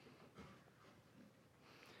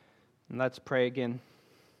And let's pray again.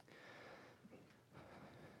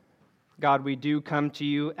 God, we do come to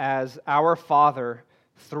you as our Father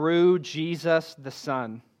through Jesus the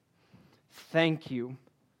Son. Thank you.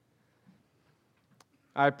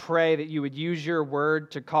 I pray that you would use your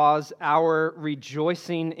word to cause our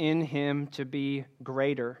rejoicing in him to be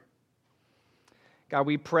greater. God,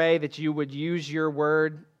 we pray that you would use your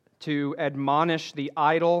word to admonish the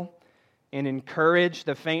idle and encourage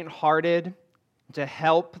the faint-hearted, to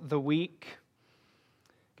help the weak.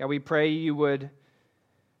 God, we pray you would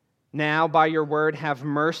now, by your word, have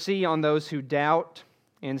mercy on those who doubt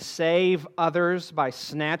and save others by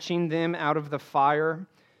snatching them out of the fire.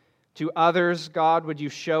 To others, God, would you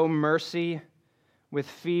show mercy with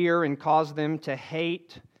fear and cause them to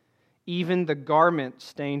hate even the garment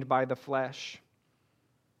stained by the flesh.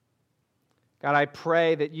 God, I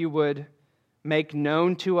pray that you would make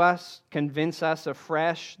known to us, convince us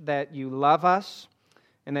afresh that you love us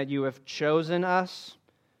and that you have chosen us.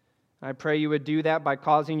 I pray you would do that by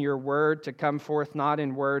causing your word to come forth not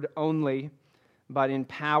in word only, but in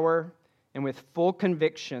power and with full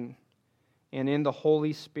conviction and in the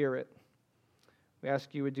Holy Spirit. We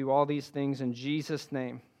ask you would do all these things in Jesus'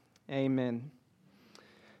 name. Amen.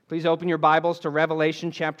 Please open your Bibles to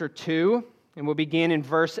Revelation chapter 2, and we'll begin in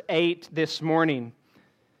verse 8 this morning.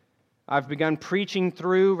 I've begun preaching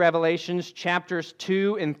through Revelations chapters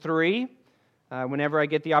 2 and 3 whenever I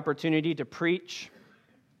get the opportunity to preach,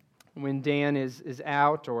 when Dan is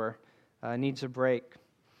out or needs a break.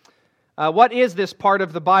 What is this part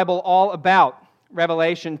of the Bible all about,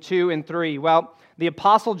 Revelation 2 and 3? Well, the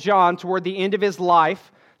Apostle John, toward the end of his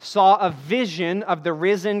life, saw a vision of the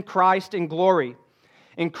risen Christ in glory.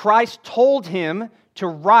 And Christ told him to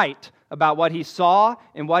write about what he saw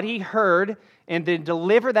and what he heard, and then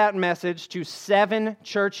deliver that message to 7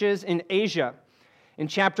 churches in Asia. In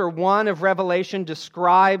chapter 1 of Revelation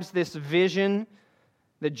describes this vision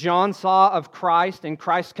that John saw of Christ and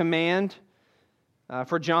Christ's command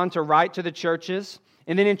for John to write to the churches.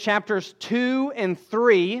 And then in chapters 2 and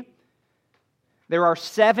 3, there are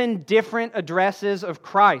 7 different addresses of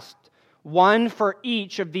Christ, one for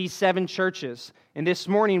each of these 7 churches. And this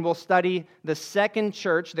morning we'll study the second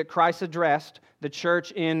church that Christ addressed, the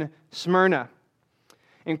church in Smyrna.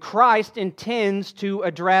 And Christ intends to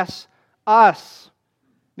address us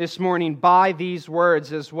this morning by these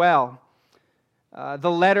words as well.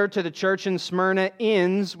 The letter to the church in Smyrna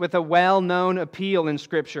ends with a well-known appeal in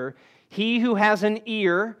Scripture. He who has an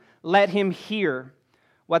ear, let him hear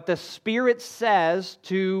what the Spirit says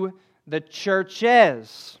to the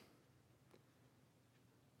churches.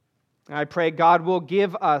 I pray God will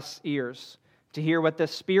give us ears to hear what the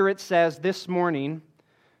Spirit says this morning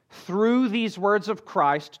through these words of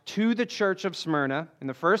Christ to the church of Smyrna in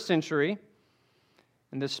the first century,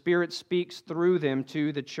 and the Spirit speaks through them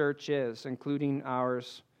to the churches, including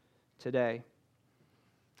ours today.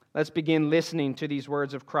 Let's begin listening to these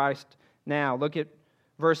words of Christ now. Look at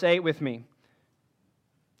verse 8 with me.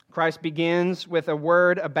 Christ begins with a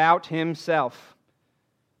word about himself.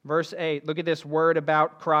 Verse 8, look at this word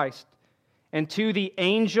about Christ. And to the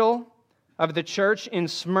angel of the church in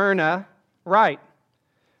Smyrna write,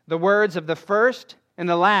 the words of the first and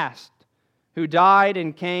the last, who died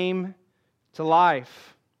and came to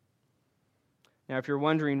life. Now, if you're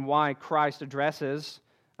wondering why Christ addresses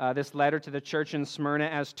this letter to the church in Smyrna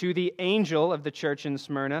as to the angel of the church in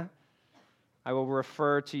Smyrna, I will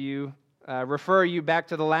refer you back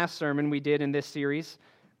to the last sermon we did in this series,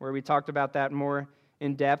 where we talked about that more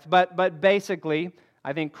in depth. But basically,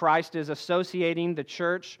 I think Christ is associating the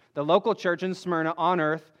church, the local church in Smyrna on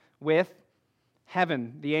earth, with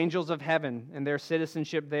heaven, the angels of heaven, and their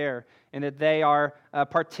citizenship there, and that they are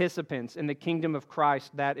participants in the kingdom of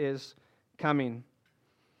Christ that is coming.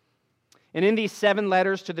 And in these 7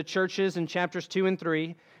 letters to the churches in chapters 2 and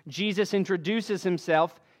 3, Jesus introduces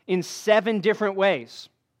himself in 7 different ways.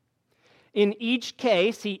 In each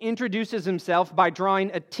case, he introduces himself by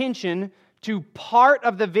drawing attention to part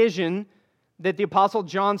of the vision that the Apostle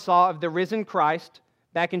John saw of the risen Christ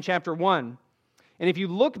back in chapter 1. And if you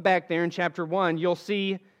look back there in chapter 1, you'll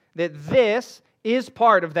see that this is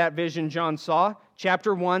part of that vision John saw.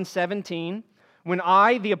 Chapter 1, 17. When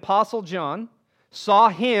I, the Apostle John, saw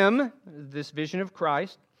him, this vision of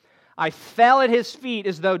Christ, I fell at his feet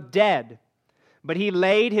as though dead. But he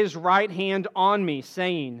laid his right hand on me,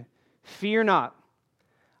 saying, Fear not,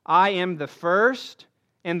 I am the first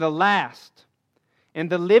and the last,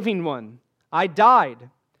 and the living one. I died,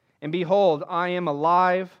 and behold, I am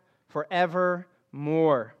alive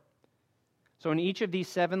forevermore. So in each of these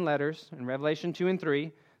 7 letters, in Revelation 2 and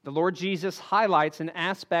 3, the Lord Jesus highlights an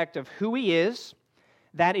aspect of who he is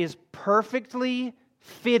that is perfectly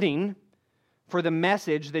fitting for the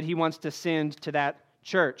message that he wants to send to that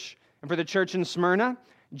church. And for the church in Smyrna,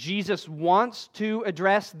 Jesus wants to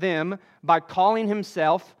address them by calling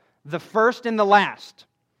himself the first and the last,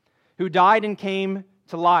 who died and came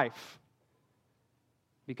to life,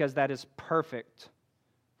 because that is perfect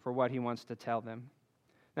for what he wants to tell them.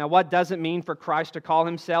 Now, what does it mean for Christ to call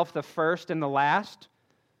himself the first and the last?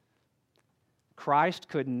 Christ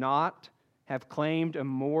could not have claimed a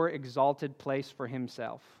more exalted place for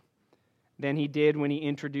himself than he did when he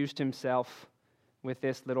introduced himself with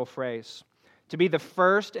this little phrase. To be the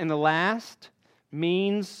first and the last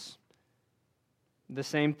means the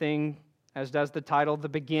same thing as does the title, the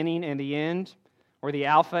beginning and the end, or the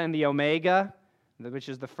Alpha and the Omega, which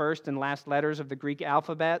is the first and last letters of the Greek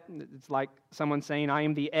alphabet. It's like someone saying, I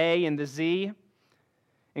am the A and the Z.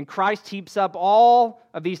 And Christ heaps up all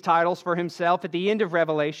of these titles for himself at the end of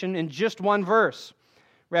Revelation in just one verse.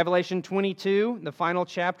 Revelation 22, the final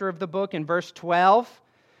chapter of the book, in verse 12,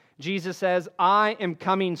 Jesus says, I am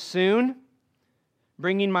coming soon,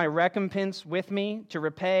 bringing my recompense with me to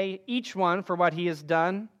repay each one for what he has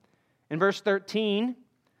done. In verse 13,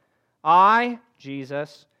 I,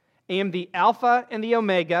 Jesus, am the Alpha and the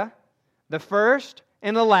Omega, the first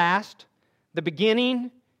and the last, the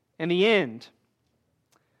beginning and the end.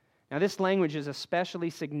 Now, this language is especially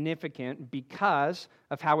significant because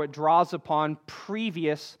of how it draws upon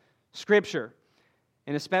previous Scripture,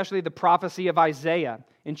 and especially the prophecy of Isaiah.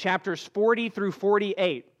 In chapters 40 through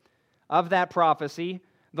 48 of that prophecy,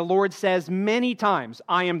 the Lord says many times,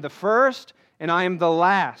 I am the first and I am the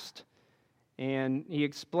last. And he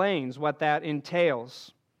explains what that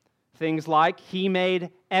entails. Things like, he made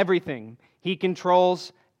everything. He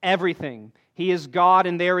controls everything. He is God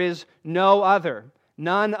and there is no other.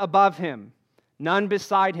 None above him, none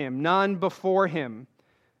beside him, none before him,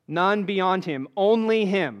 none beyond him. Only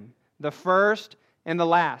him, the first and the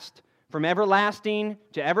last. From everlasting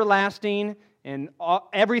to everlasting and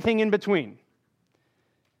everything in between.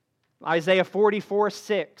 Isaiah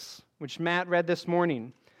 44:6, which Matt read this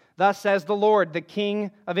morning. Thus says the Lord, the King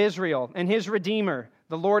of Israel, and his Redeemer,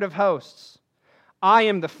 the Lord of hosts. I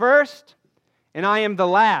am the first, and I am the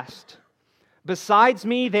last. Besides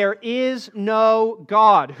me, there is no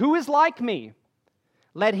God. Who is like me?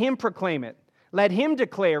 Let him proclaim it. Let him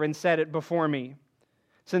declare and set it before me.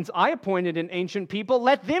 Since I appointed an ancient people,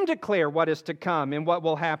 let them declare what is to come and what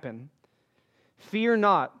will happen. Fear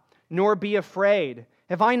not, nor be afraid.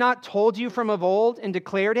 Have I not told you from of old and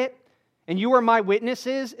declared it? And you are my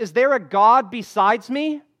witnesses. Is there a God besides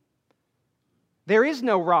me? There is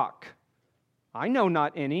no rock. I know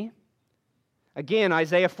not any. Again,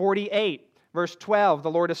 Isaiah 48, verse 12,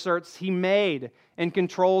 the Lord asserts he made and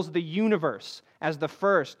controls the universe as the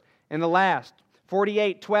first and the last.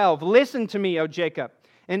 48:12, listen to me, O Jacob,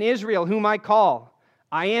 and Israel, whom I call.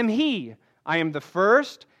 I am he. I am the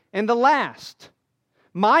first and the last.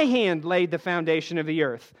 My hand laid the foundation of the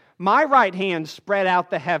earth. My right hand spread out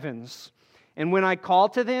the heavens. And when I call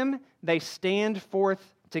to them, they stand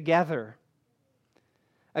forth together.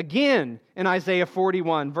 Again, in Isaiah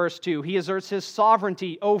 41, verse 2, he asserts his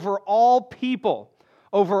sovereignty over all people,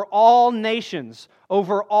 over all nations,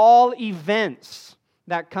 over all events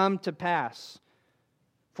that come to pass.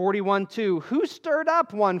 41:2, who stirred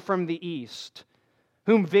up one from the east,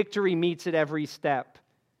 whom victory meets at every step?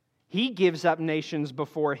 He gives up nations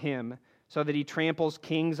before him, so that he tramples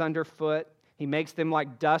kings underfoot. He makes them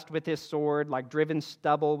like dust with his sword, like driven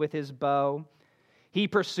stubble with his bow. He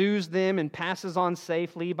pursues them and passes on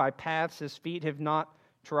safely by paths his feet have not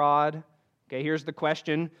trod. Okay, here's the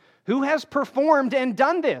question. Who has performed and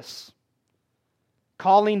done this?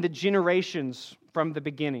 Calling the generations from the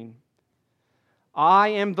beginning. I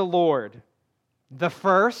am the Lord, the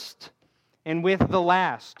first, and with the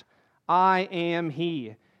last. I am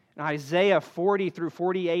he. And Isaiah 40 through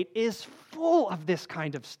 48 is full of this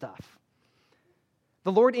kind of stuff.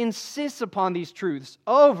 The Lord insists upon these truths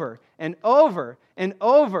over and over and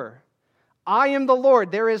over. I am the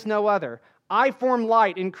Lord, there is no other. I form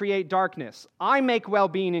light and create darkness. I make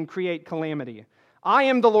well-being and create calamity. I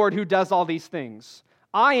am the Lord who does all these things.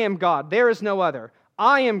 I am God, there is no other.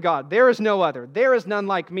 I am God, there is no other. There is none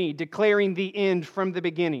like me, declaring the end from the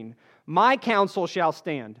beginning. My counsel shall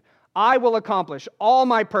stand. I will accomplish all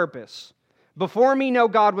my purpose. Before me no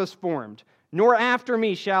God was formed, nor after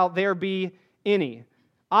me shall there be any.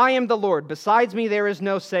 I am the Lord, besides me there is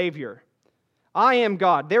no Savior. I am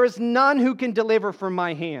God, there is none who can deliver from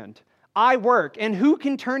my hand. I work, and who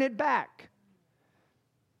can turn it back?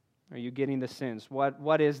 Are you getting the sense?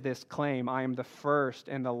 What is this claim? I am the first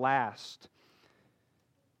and the last.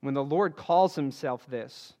 When the Lord calls himself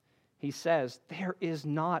this, he says, there is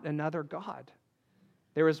not another God.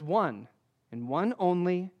 There is one, and one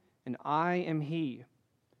only, and I am He.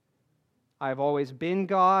 I have always been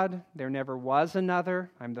God. There never was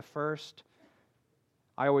another. I'm the first.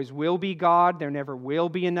 I always will be God. There never will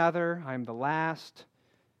be another. I am the last.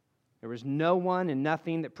 There was no one and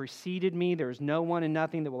nothing that preceded me. There is no one and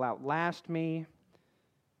nothing that will outlast me.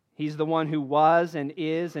 He's the one who was and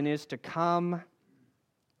is to come.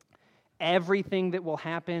 Everything that will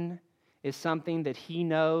happen is something that He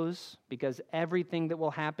knows, because everything that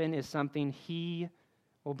will happen is something He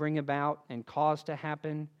will bring about and cause to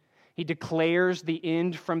happen. He declares the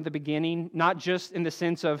end from the beginning, not just in the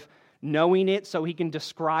sense of knowing it so He can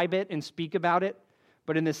describe it and speak about it,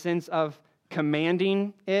 but in the sense of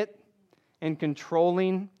commanding it and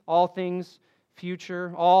controlling all things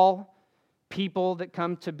future, all people that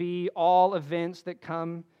come to be, all events that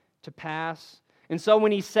come to pass. And so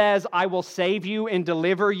when He says, I will save you and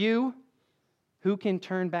deliver you, who can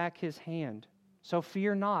turn back His hand? So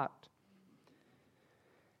fear not.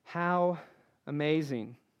 How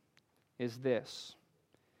amazing is this?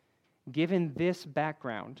 Given this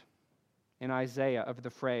background in Isaiah of the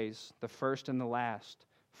phrase, the first and the last,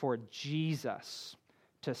 for Jesus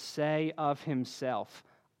to say of Himself,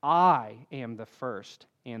 I am the first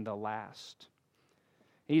and the last.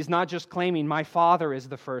 He's not just claiming, my Father is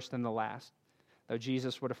the first and the last, though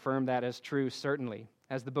Jesus would affirm that as true, certainly,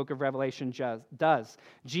 as the book of Revelation does.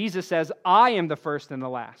 Jesus says, I am the first and the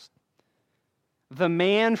last. The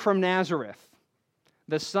man from Nazareth,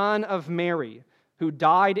 the son of Mary, who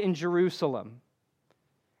died in Jerusalem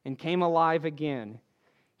and came alive again,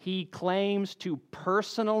 He claims to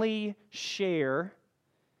personally share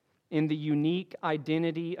in the unique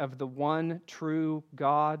identity of the one true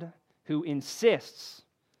God who insists,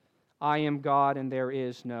 I am God and there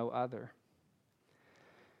is no other.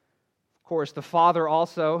 Of course, the Father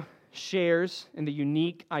also shares in the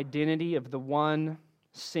unique identity of the one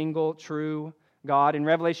single true God. In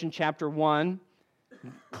Revelation chapter 1,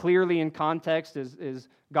 clearly in context is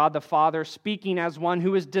God the Father speaking as one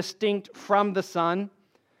who is distinct from the Son,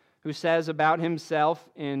 who says about Himself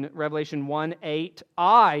in Revelation 1:8,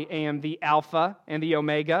 I am the Alpha and the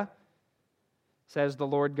Omega, says the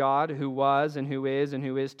Lord God, who was and who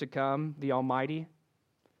is to come, the Almighty.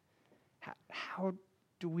 How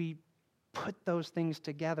do we put those things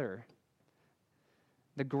together?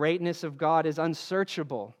 The greatness of God is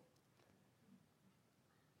unsearchable.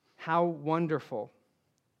 How wonderful,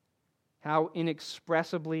 how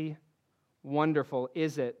inexpressibly wonderful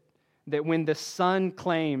is it that when the Son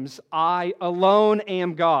claims, I alone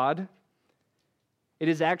am God, it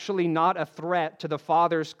is actually not a threat to the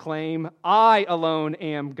Father's claim, I alone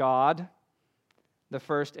am God, the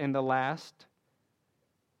first and the last.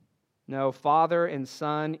 No, Father and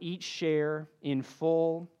Son each share in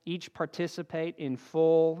full, each participate in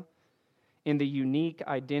full in the unique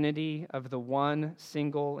identity of the one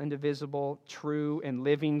single, indivisible, true, and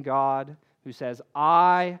living God who says,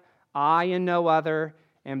 I and no other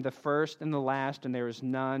am the first and the last, and there is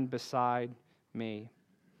none beside me.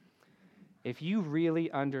 If you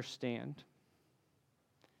really understand,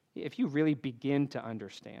 if you really begin to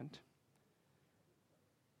understand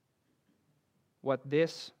what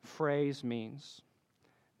this phrase means,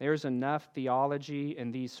 there's enough theology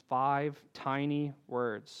in these 5 tiny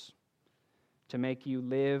words to make you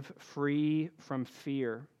live free from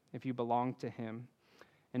fear if you belong to Him,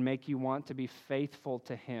 and make you want to be faithful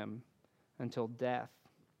to Him until death.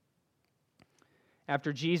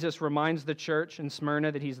 After Jesus reminds the church in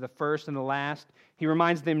Smyrna that He's the first and the last, He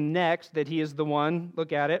reminds them next that He is the one,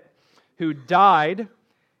 look at it, who died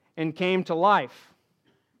and came to life.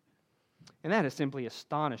 And that is simply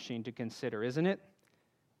astonishing to consider, isn't it?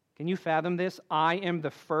 Can you fathom this? I am the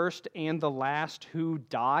first and the last who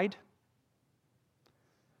died.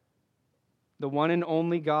 The one and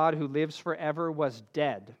only God who lives forever was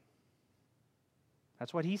dead.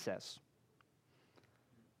 That's what He says.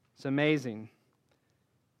 It's amazing.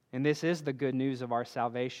 And this is the good news of our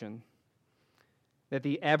salvation, that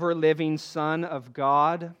the ever-living Son of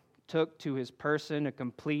God took to His person a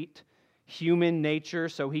complete human nature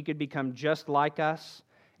so He could become just like us,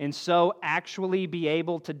 and so actually be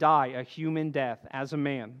able to die a human death as a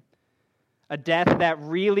man. A death that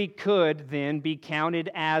really could then be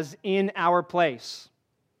counted as in our place.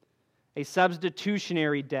 A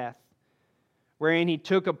substitutionary death, wherein He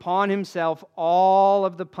took upon Himself all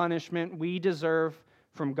of the punishment we deserve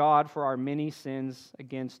from God for our many sins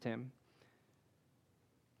against Him,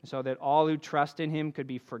 so that all who trust in Him could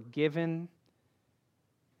be forgiven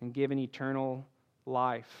and given eternal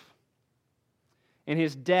life. And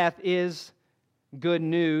His death is good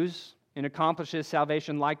news and accomplishes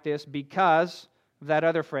salvation like this because of that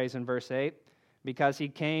other phrase in verse 8, because he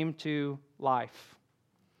came to life.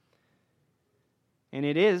 And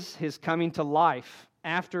it is his coming to life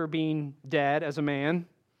after being dead as a man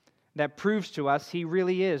that proves to us he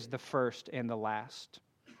really is the first and the last.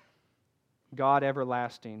 God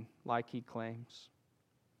everlasting, like he claims.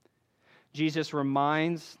 Jesus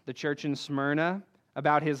reminds the church in Smyrna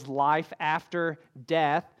about his life after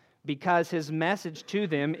death because his message to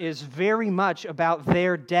them is very much about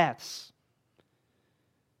their deaths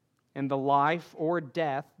and the life or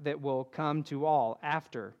death that will come to all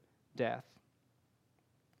after death.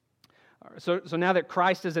 So now that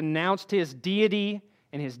Christ has announced his deity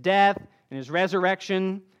and his death and his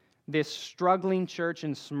resurrection, this struggling church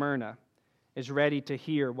in Smyrna is ready to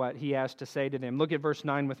hear what he has to say to them. Look at verse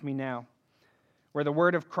 9 with me now, where the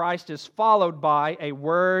word of Christ is followed by a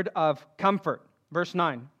word of comfort. Verse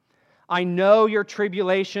 9, I know your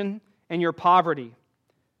tribulation and your poverty,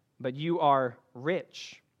 but you are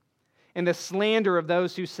rich. And the slander of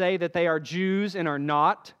those who say that they are Jews and are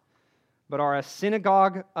not, but are a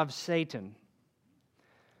synagogue of Satan.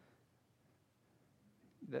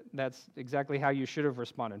 That's exactly how you should have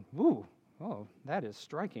responded. Ooh, oh, that is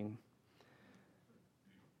striking.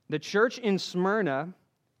 The church in Smyrna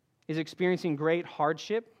is experiencing great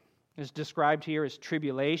hardship. It's described here as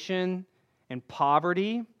tribulation and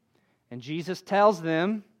poverty. And Jesus tells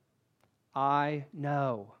them, I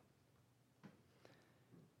know.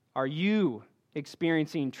 Are you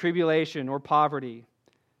experiencing tribulation or poverty?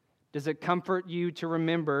 Does it comfort you to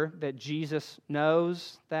remember that Jesus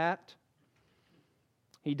knows that?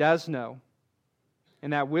 He does know.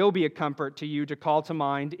 And that will be a comfort to you to call to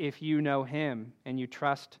mind if you know him and you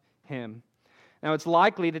trust him. Now, it's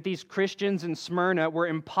likely that these Christians in Smyrna were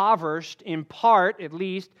impoverished, in part at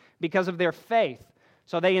least, because of their faith.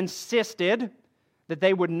 So they insisted that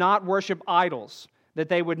they would not worship idols, that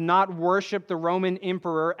they would not worship the Roman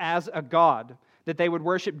emperor as a god, that they would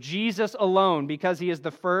worship Jesus alone because he is the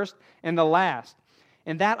first and the last.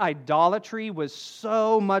 And that idolatry was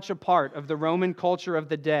so much a part of the Roman culture of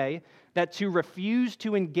the day that to refuse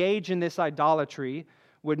to engage in this idolatry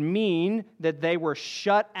would mean that they were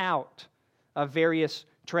shut out of various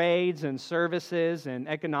trades and services and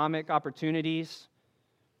economic opportunities.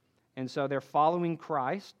 And so their following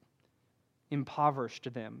Christ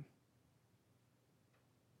impoverished them.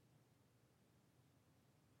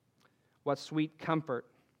 What sweet comfort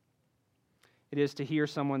it is to hear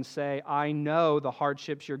someone say, I know the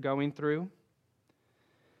hardships you're going through.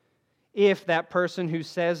 If that person who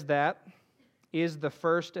says that is the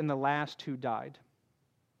first and the last who died.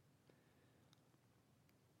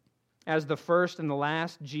 As the first and the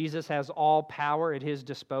last, Jesus has all power at his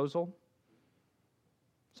disposal.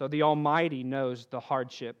 So the Almighty knows the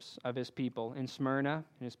hardships of his people in Smyrna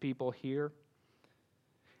and his people here.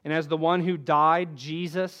 And as the one who died,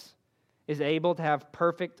 Jesus is able to have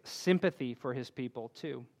perfect sympathy for his people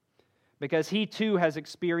too, because he too has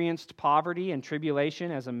experienced poverty and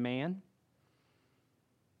tribulation as a man.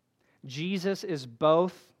 Jesus is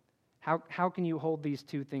both. How can you hold these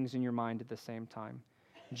two things in your mind at the same time?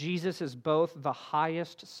 Jesus is both the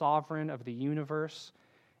highest sovereign of the universe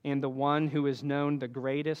and the one who has known the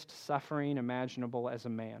greatest suffering imaginable as a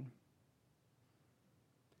man.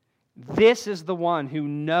 This is the one who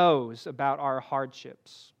knows about our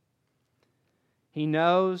hardships. He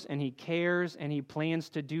knows and he cares and he plans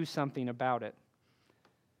to do something about it.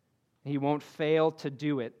 He won't fail to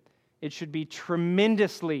do it. It should be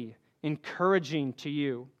tremendously encouraging to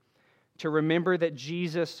you to remember that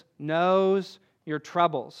Jesus knows your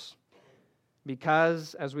troubles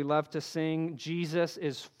because, as we love to sing, Jesus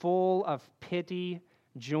is full of pity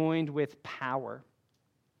joined with power.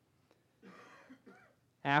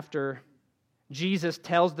 After Jesus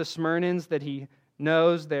tells the Smyrnans that he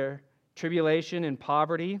knows their tribulation and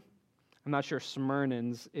poverty. I'm not sure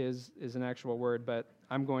Smyrnans is an actual word, but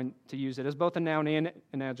I'm going to use it as both a noun and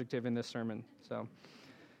an adjective in this sermon. So,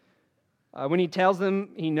 when he tells them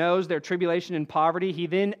he knows their tribulation and poverty, he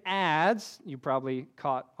then adds, you probably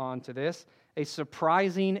caught on to this, a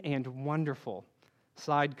surprising and wonderful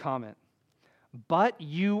side comment. But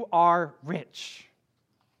you are rich.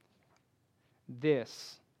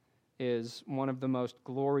 This is one of the most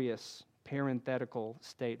glorious parenthetical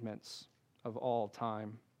statements of all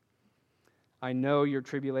time. I know your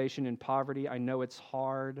tribulation and poverty. I know it's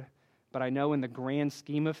hard, but I know in the grand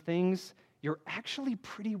scheme of things, you're actually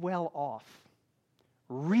pretty well off.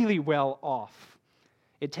 Really well off.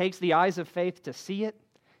 It takes the eyes of faith to see it.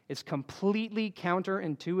 It's completely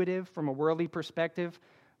counterintuitive from a worldly perspective,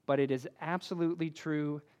 but it is absolutely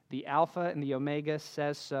true. The Alpha and the Omega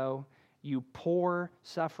says so. You poor,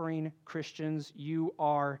 suffering Christians, you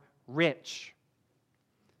are rich.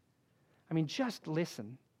 I mean, just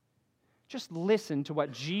listen. Just listen to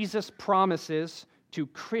what Jesus promises to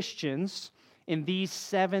Christians in these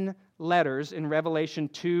 7 letters in Revelation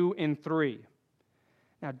 2 and 3.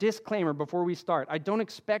 Now, disclaimer before we start, I don't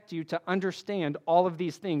expect you to understand all of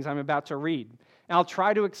these things I'm about to read. And I'll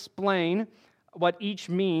try to explain what each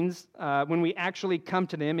means when we actually come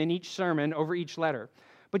to them in each sermon over each letter.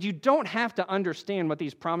 But you don't have to understand what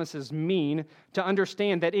these promises mean to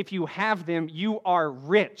understand that if you have them, you are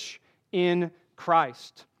rich in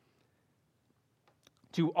Christ.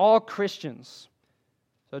 To all Christians,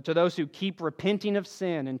 so to those who keep repenting of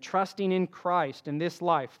sin and trusting in Christ in this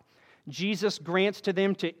life, Jesus grants to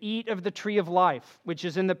them to eat of the tree of life, which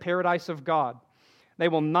is in the paradise of God. They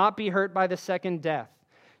will not be hurt by the second death.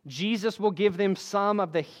 Jesus will give them some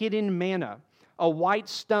of the hidden manna, a white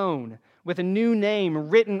stone with a new name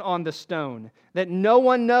written on the stone that no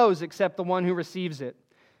one knows except the one who receives it.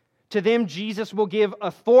 To them, Jesus will give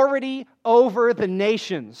authority over the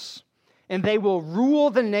nations, and they will rule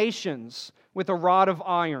the nations with a rod of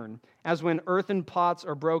iron, as when earthen pots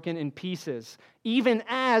are broken in pieces, even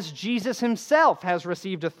as Jesus himself has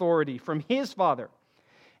received authority from his Father.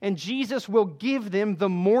 And Jesus will give them the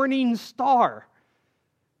morning star,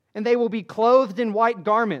 and they will be clothed in white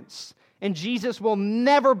garments, and Jesus will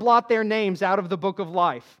never blot their names out of the book of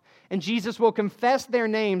life, and Jesus will confess their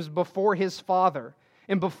names before his Father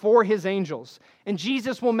and before his angels, and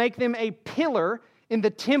Jesus will make them a pillar in the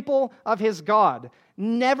temple of his God.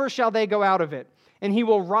 Never shall they go out of it. And he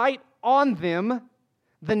will write on them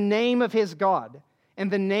the name of his God and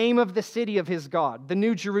the name of the city of his God, the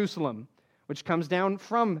New Jerusalem, which comes down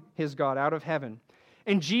from his God out of heaven.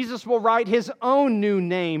 And Jesus will write his own new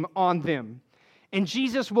name on them. And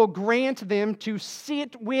Jesus will grant them to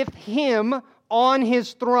sit with him on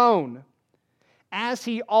his throne, as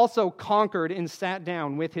he also conquered and sat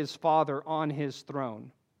down with his Father on his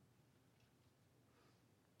throne.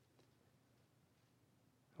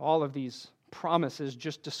 All of these promises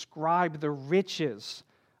just describe the riches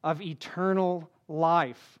of eternal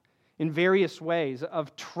life in various ways,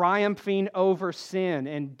 of triumphing over sin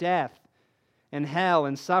and death and hell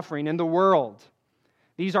and suffering and the world.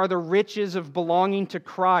 These are the riches of belonging to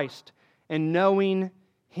Christ and knowing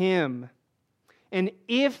him. And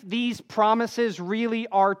if these promises really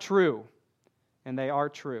are true, and they are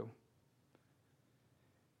true,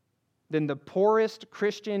 then the poorest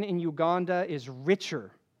Christian in Uganda is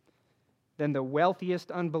richer than the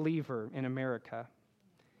wealthiest unbeliever in America.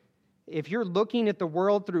 If you're looking at the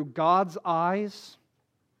world through God's eyes,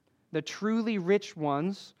 the truly rich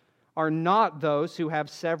ones are not those who have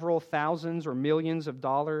several thousands or millions of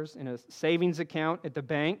dollars in a savings account at the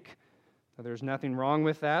bank. Now, there's nothing wrong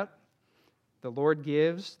with that. The Lord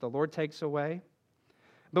gives, the Lord takes away.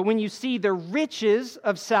 But when you see the riches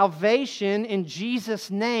of salvation in Jesus'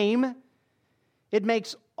 name, it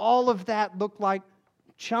makes all of that look like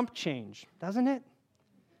chump change, doesn't it?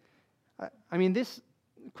 I mean, this,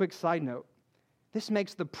 quick side note, this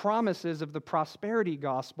makes the promises of the prosperity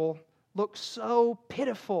gospel look so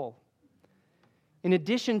pitiful. In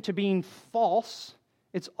addition to being false,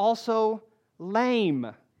 it's also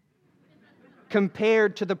lame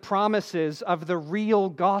compared to the promises of the real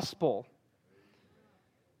gospel.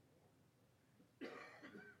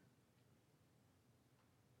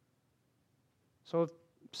 So if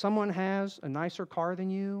someone has a nicer car than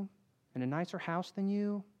you and a nicer house than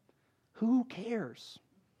you, who cares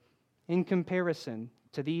in comparison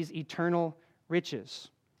to these eternal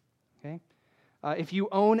riches? Okay? If you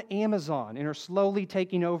own Amazon and are slowly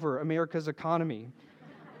taking over America's economy,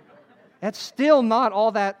 that's still not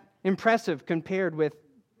all that impressive compared with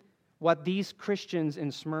what these Christians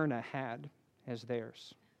in Smyrna had as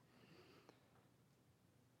theirs.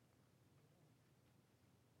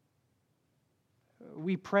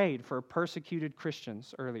 We prayed for persecuted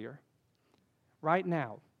Christians earlier. Right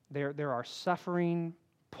now, there are suffering,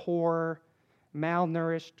 poor,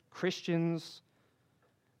 malnourished Christians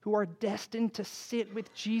who are destined to sit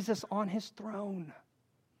with Jesus on his throne.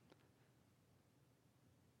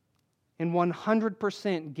 And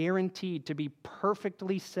 100% guaranteed to be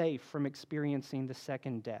perfectly safe from experiencing the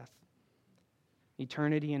second death,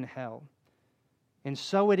 eternity in hell. And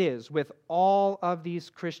so it is with all of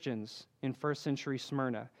these Christians in first century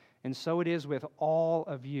Smyrna. And so it is with all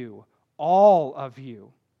of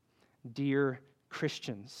you, dear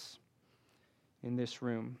Christians in this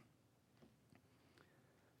room.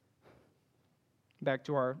 Back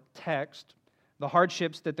to our text. The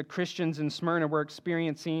hardships that the Christians in Smyrna were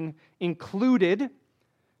experiencing included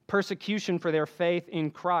persecution for their faith in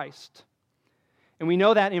Christ. And we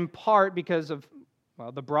know that in part because of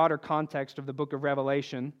the broader context of the book of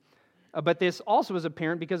Revelation. But this also is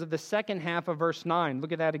apparent because of the second half of verse 9.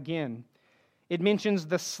 Look at that again. It mentions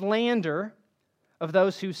the slander of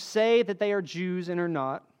those who say that they are Jews and are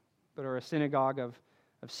not, but are a synagogue of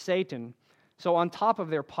Satan. So on top of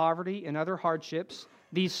their poverty and other hardships,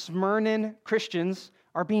 these Smyrnan Christians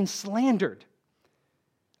are being slandered.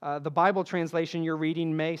 The Bible translation you're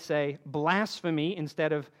reading may say blasphemy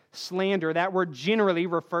instead of slander. That word generally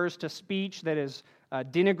refers to speech that is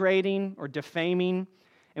denigrating or defaming.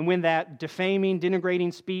 And when that defaming,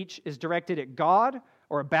 denigrating speech is directed at God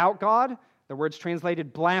or about God, the word's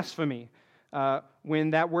translated blasphemy.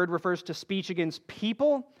 When that word refers to speech against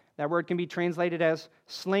people, that word can be translated as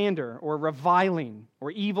slander or reviling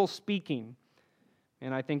or evil speaking.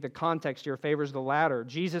 And I think the context here favors the latter.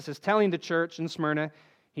 Jesus is telling the church in Smyrna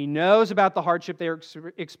he knows about the hardship they're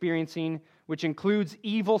experiencing, which includes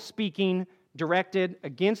evil speaking directed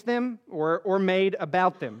against them or made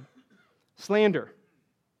about them. Slander.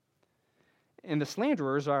 And the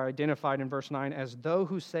slanderers are identified in verse 9 as those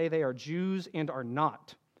who say they are Jews and are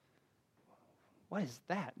not. What is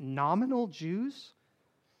that? Nominal Jews?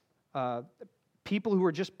 People who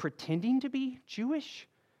are just pretending to be Jewish?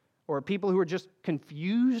 Or people who are just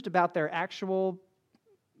confused about their actual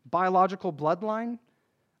biological bloodline?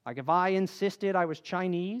 Like if I insisted I was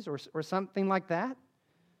Chinese or something like that?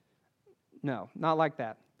 No, not like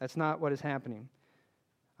that. That's not what is happening.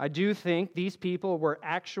 I do think these people were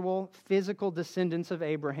actual physical descendants of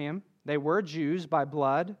Abraham. They were Jews by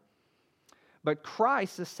blood. But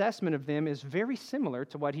Christ's assessment of them is very similar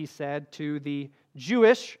to what he said to the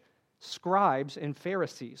Jewish scribes and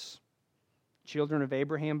Pharisees. Children of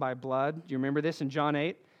Abraham by blood. Do you remember this in John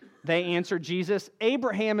 8? They answered Jesus,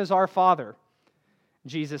 "Abraham is our father."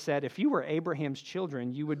 Jesus said, "If you were Abraham's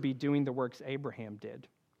children, you would be doing the works Abraham did.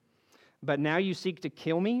 But now you seek to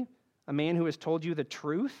kill me, a man who has told you the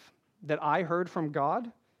truth that I heard from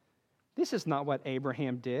God? This is not what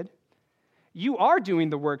Abraham did. You are doing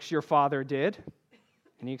the works your father did."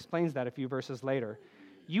 And he explains that a few verses later.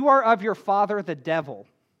 "You are of your father the devil,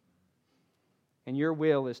 and your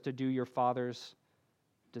will is to do your father's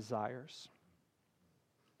desires."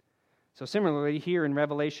 So similarly, here in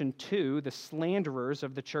Revelation 2, the slanderers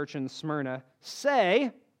of the church in Smyrna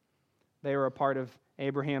say they are a part of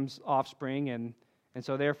Abraham's offspring, and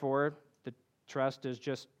so therefore the trust is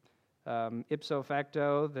just ipso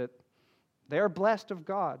facto that they are blessed of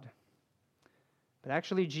God. But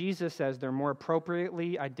actually Jesus says they're more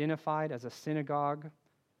appropriately identified as a synagogue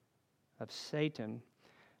of Satan.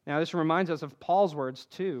 Now this reminds us of Paul's words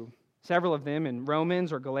too. Several of them in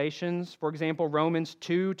Romans or Galatians. For example, Romans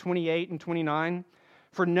 2:28 and 29.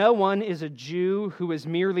 "For no one is a Jew who is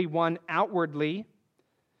merely one outwardly,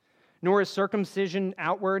 nor is circumcision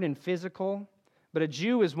outward and physical, but a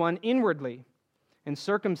Jew is one inwardly. And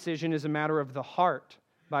circumcision is a matter of the heart,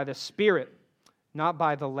 by the Spirit, not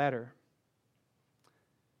by the letter."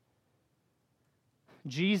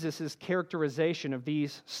 Jesus' characterization of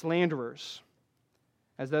these slanderers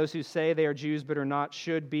as those who say they are Jews but are not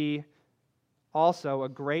should be also a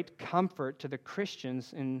great comfort to the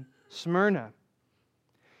Christians in Smyrna.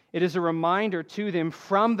 It is a reminder to them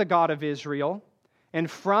from the God of Israel and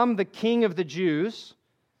from the King of the Jews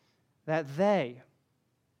that they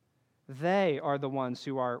are the ones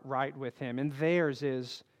who are right with him, and theirs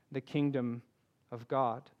is the kingdom of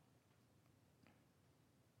God.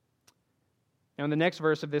 Now, in the next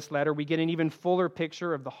verse of this letter, we get an even fuller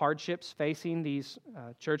picture of the hardships facing these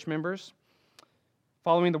church members.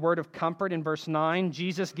 Following the word of comfort in verse 9,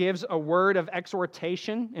 Jesus gives a word of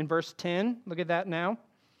exhortation in verse 10. Look at that now.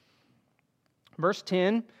 Verse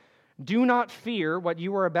 10, "Do not fear what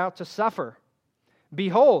you are about to suffer.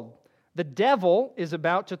 Behold, the devil is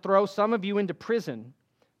about to throw some of you into prison,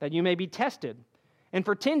 that you may be tested. And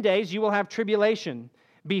for 10 days you will have tribulation.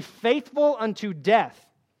 Be faithful unto death,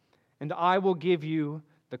 and I will give you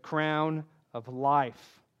the crown of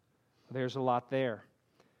life." There's a lot there.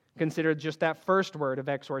 Consider just that first word of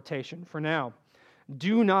exhortation for now.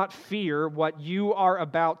 Do not fear what you are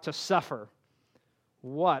about to suffer.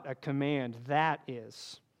 What a command that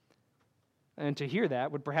is. And to hear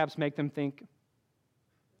that would perhaps make them think,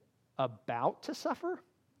 about to suffer?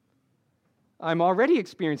 I'm already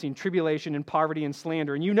experiencing tribulation and poverty and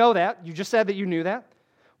slander, and you know that. You just said that you knew that.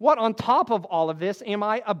 What on top of all of this am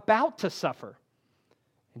I about to suffer?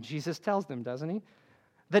 And Jesus tells them, doesn't he?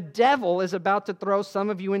 The devil is about to throw some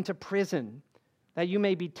of you into prison, that you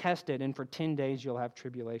may be tested, and for 10 days you'll have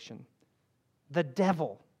tribulation. The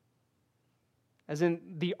devil, as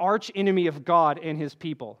in the arch enemy of God and his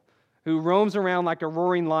people, who roams around like a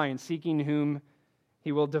roaring lion, seeking whom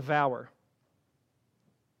he will devour.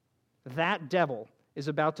 That devil is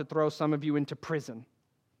about to throw some of you into prison.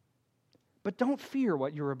 but don't fear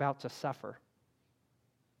what you're about to suffer.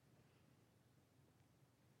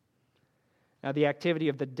 Now, the activity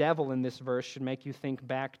of the devil in this verse should make you think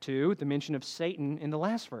back to the mention of Satan in the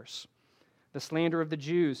last verse, the slander of the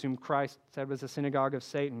Jews, whom Christ said was a synagogue of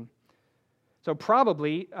Satan. So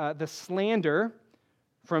probably the slander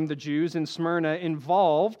from the Jews in Smyrna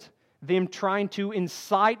involved them trying to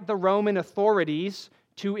incite the Roman authorities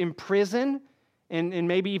to imprison and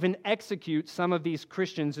maybe even execute some of these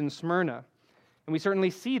Christians in Smyrna. And we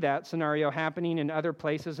certainly see that scenario happening in other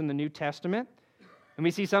places in the New Testament. And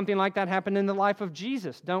we see something like that happen in the life of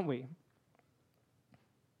Jesus, don't we?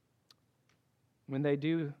 When they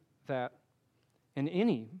do that, and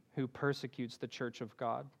any who persecutes the church of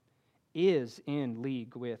God is in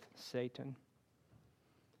league with Satan.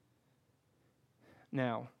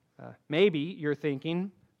 Now, maybe you're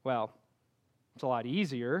thinking, well, it's a lot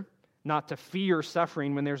easier not to fear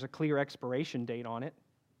suffering when there's a clear expiration date on it.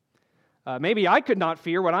 Maybe I could not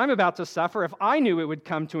fear what I'm about to suffer if I knew it would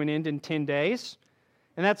come to an end in 10 days.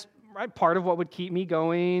 And that's right, part of what would keep me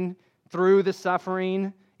going through the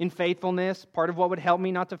suffering in faithfulness, part of what would help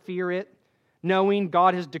me not to fear it, knowing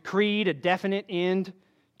God has decreed a definite end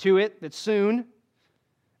to it that's soon.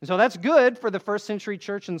 And so that's good for the first century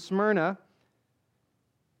church in Smyrna.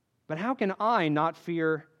 But how can I not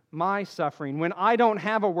fear my suffering when I don't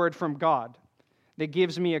have a word from God that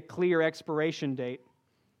gives me a clear expiration date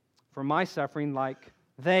for my suffering like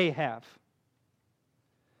they have?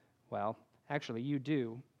 Well, actually, you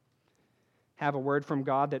do have a word from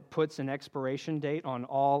God that puts an expiration date on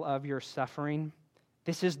all of your suffering.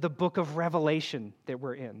 This is the book of Revelation that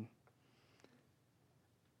we're in.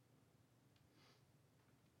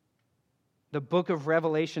 The book of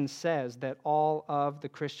Revelation says that all of the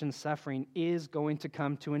Christian suffering is going to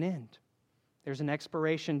come to an end. There's an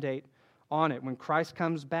expiration date on it. When Christ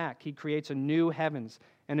comes back, He creates a new heavens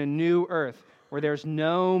and a new earth where there's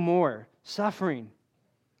no more suffering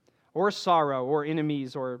or sorrow or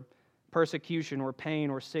enemies or persecution or pain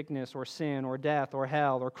or sickness or sin or death or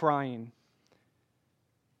hell or crying.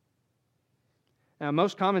 Now,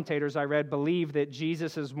 most commentators I read believe that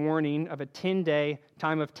Jesus' warning of a 10-day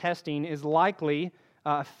time of testing is likely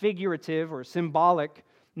a figurative or symbolic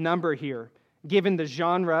number here. Given the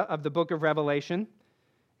genre of the book of Revelation,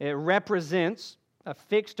 it represents a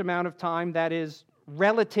fixed amount of time that is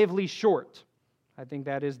relatively short. I think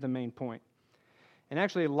that is the main point. And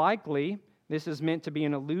actually, likely, this is meant to be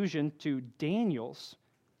an allusion to Daniel's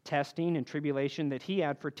testing and tribulation that he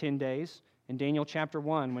had for 10 days. In Daniel chapter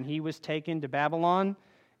 1, when he was taken to Babylon,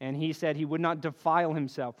 and he said he would not defile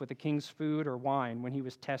himself with the king's food or wine when he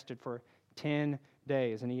was tested for 10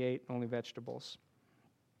 days, and he ate only vegetables.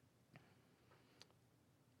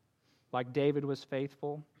 Like David was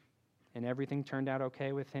faithful, and everything turned out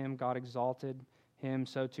okay with him, God exalted him,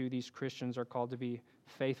 so too these Christians are called to be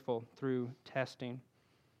faithful through testing,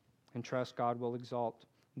 and trust God will exalt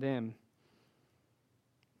them.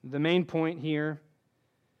 The main point here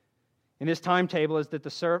in this timetable is that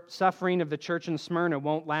the suffering of the church in Smyrna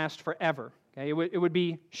won't last forever. Okay? It would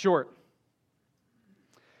be short.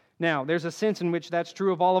 Now, there's a sense in which that's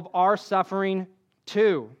true of all of our suffering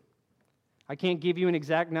too. I can't give you an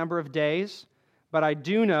exact number of days, but I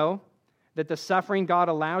do know that the suffering God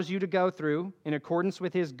allows you to go through in accordance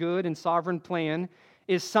with His good and sovereign plan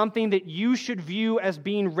is something that you should view as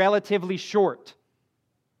being relatively short.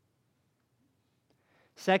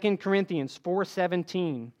 2 Corinthians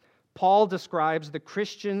 4:17, Paul describes the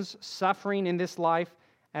Christian's suffering in this life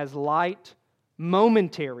as light,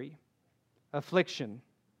 momentary affliction,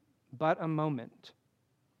 but a moment.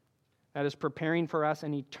 That is preparing for us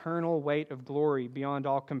an eternal weight of glory beyond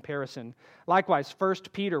all comparison. Likewise,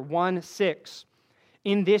 1 Peter 1:6,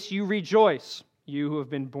 in this you rejoice, you who have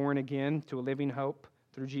been born again to a living hope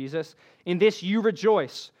through Jesus. In this you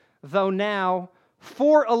rejoice, though now,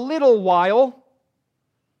 for a little while,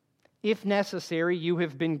 if necessary, you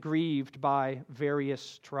have been grieved by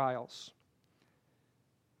various trials.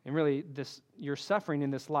 And really, your suffering in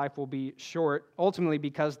this life will be short, ultimately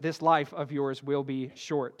because this life of yours will be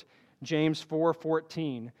short. James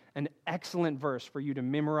 4:14, an excellent verse for you to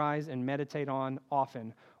memorize and meditate on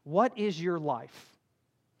often. What is your life?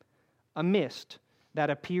 A mist that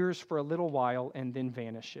appears for a little while and then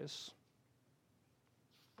vanishes.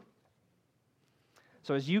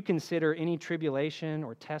 So as you consider any tribulation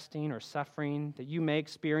or testing or suffering that you may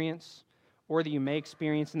experience or that you may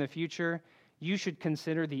experience in the future, you should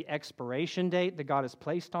consider the expiration date that God has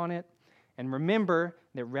placed on it. And remember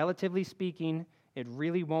that relatively speaking, it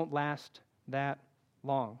really won't last that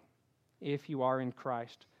long if you are in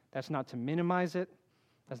Christ. That's not to minimize it.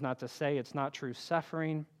 That's not to say it's not true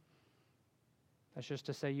suffering. That's just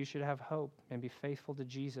to say you should have hope and be faithful to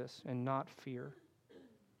Jesus and not fear.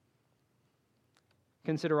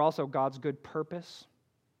 Consider also God's good purpose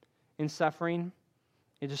in suffering.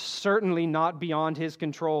 It is certainly not beyond his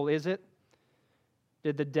control, is it?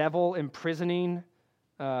 Did the devil imprisoning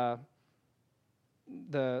the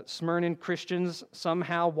Smyrna Christians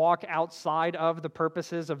somehow walk outside of the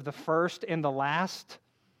purposes of the first and the last?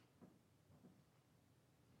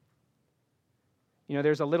 You know,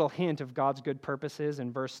 there's a little hint of God's good purposes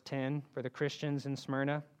in verse 10 for the Christians in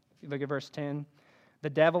Smyrna. If you look at verse 10, the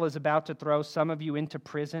devil is about to throw some of you into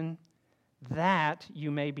prison, that you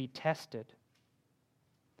may be tested.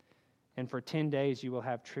 And for 10 days you will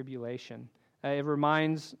have tribulation. It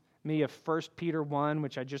reminds me of 1 Peter 1,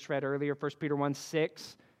 which I just read earlier, 1 Peter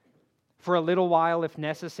 1:6. For a little while, if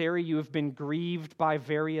necessary, you have been grieved by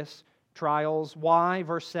various trials. Why?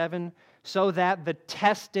 Verse 7, so that the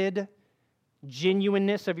tested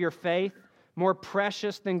genuineness of your faith, more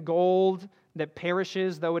precious than gold that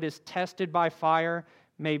perishes, though it is tested by fire,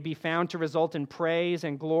 may be found to result in praise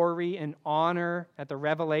and glory and honor at the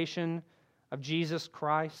revelation of Jesus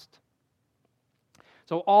Christ.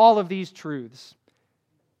 So all of these truths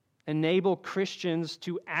enable Christians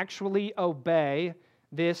to actually obey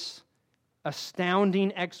this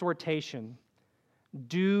astounding exhortation.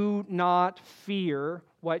 Do not fear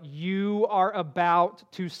what you are about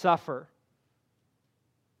to suffer.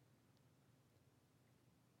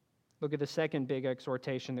 Look at the second big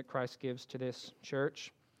exhortation that Christ gives to this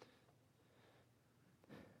church.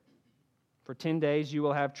 For 10 days you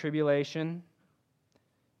will have tribulation.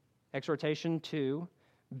 Exhortation 2,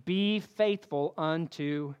 be faithful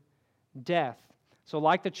unto death. So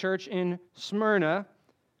like the church in Smyrna,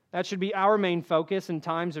 that should be our main focus in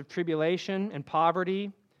times of tribulation and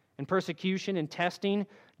poverty and persecution and testing.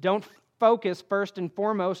 Don't focus first and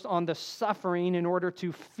foremost on the suffering in order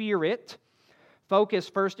to fear it. Focus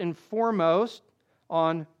first and foremost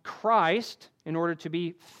on Christ in order to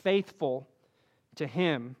be faithful to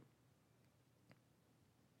Him.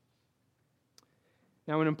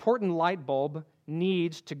 Now, an important light bulb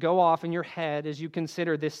needs to go off in your head as you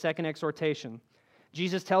consider this second exhortation.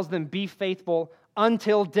 Jesus tells them, be faithful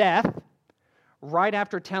until death, right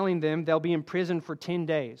after telling them they'll be in prison for 10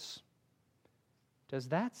 days. Does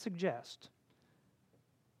that suggest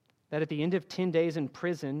that at the end of 10 days in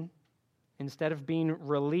prison, instead of being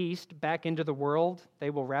released back into the world, they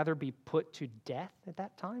will rather be put to death at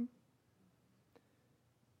that time?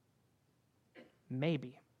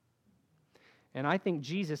 Maybe. And I think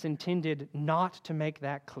Jesus intended not to make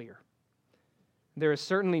that clear. There is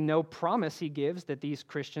certainly no promise he gives that these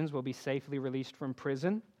Christians will be safely released from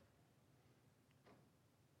prison.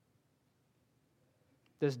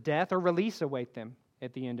 Does death or release await them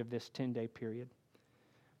at the end of this 10-day period?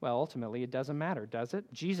 Well, ultimately, it doesn't matter, does it?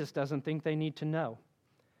 Jesus doesn't think they need to know.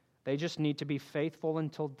 They just need to be faithful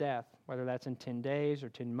until death, whether that's in 10 days or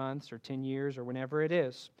 10 months or 10 years or whenever it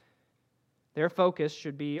is. Their focus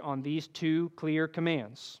should be on these two clear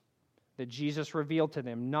commands that Jesus revealed to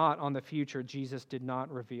them, not on the future Jesus did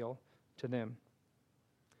not reveal to them.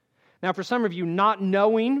 Now, for some of you, not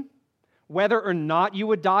knowing whether or not you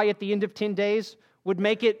would die at the end of 10 days would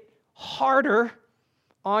make it harder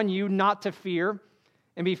on you not to fear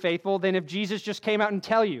and be faithful than if Jesus just came out and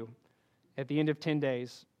tell you at the end of 10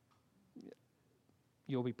 days,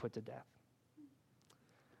 you'll be put to death.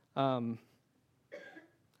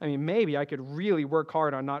 Maybe I could really work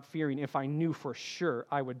hard on not fearing if I knew for sure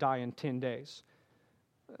I would die in 10 days.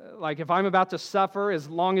 Like if I'm about to suffer, as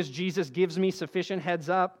long as Jesus gives me sufficient heads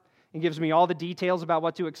up and gives me all the details about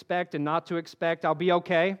what to expect and not to expect, I'll be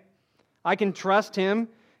okay. I can trust Him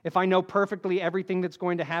if I know perfectly everything that's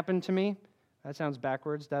going to happen to me. That sounds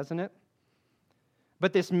backwards, doesn't it?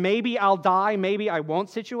 But this maybe I'll die, maybe I won't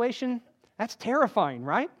situation, that's terrifying,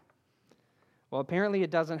 right? Well, apparently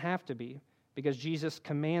it doesn't have to be, because Jesus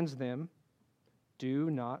commands them,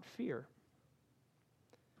 do not fear.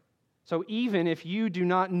 So even if you do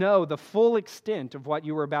not know the full extent of what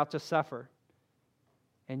you are about to suffer,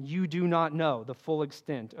 and you do not know the full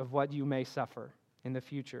extent of what you may suffer in the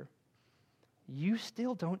future, you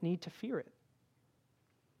still don't need to fear it.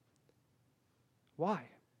 Why?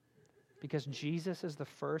 Because Jesus is the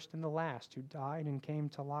first and the last who died and came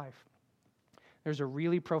to life. There's a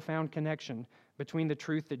really profound connection between the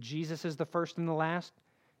truth that Jesus is the first and the last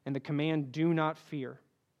and the command, do not fear.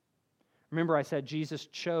 Remember, I said Jesus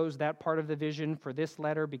chose that part of the vision for this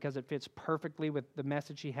letter because it fits perfectly with the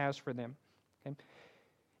message He has for them. Okay?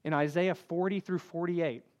 In Isaiah 40 through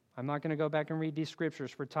 48, I'm not going to go back and read these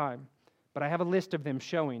scriptures for time, but I have a list of them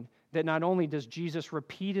showing that not only does Jesus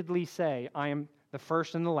repeatedly say, I am the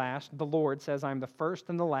first and the last, the Lord says, I am the first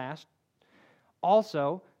and the last.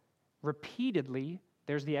 Also, repeatedly,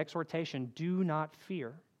 there's the exhortation, do not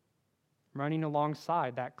fear, running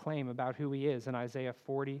alongside that claim about who he is in Isaiah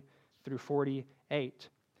 40 through 48.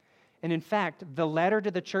 And in fact, the letter to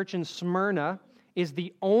the church in Smyrna is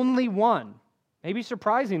the only one, maybe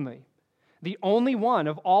surprisingly, the only one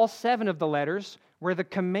of all 7 of the letters where the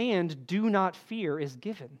command, do not fear, is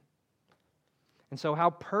given. And so how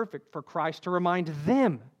perfect for Christ to remind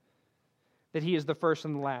them that he is the first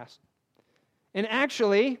and the last. And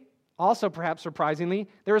actually, also perhaps surprisingly,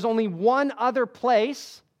 there is only one other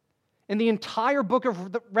place in the entire book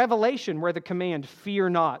of Revelation where the command, fear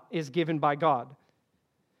not, is given by God.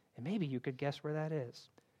 And maybe you could guess where that is.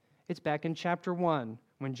 It's back in chapter 1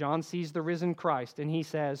 when John sees the risen Christ and he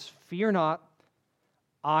says, fear not,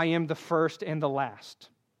 I am the first and the last.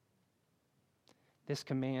 This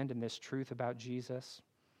command and this truth about Jesus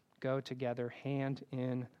go together hand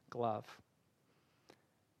in glove.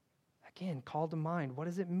 Again, call to mind, what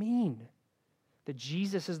does it mean that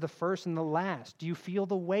Jesus is the first and the last? Do you feel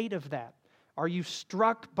the weight of that? Are you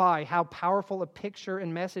struck by how powerful a picture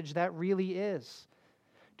and message that really is?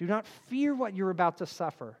 Do not fear what you're about to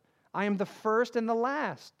suffer. I am the first and the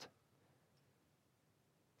last.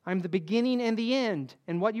 I am the beginning and the end.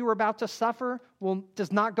 And what you are about to suffer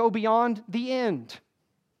does not go beyond the end.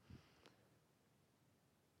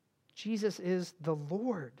 Jesus is the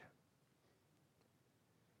Lord.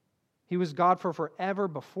 He was God for forever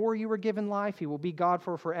before you were given life. He will be God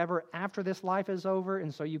for forever after this life is over.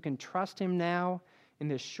 And so you can trust him now in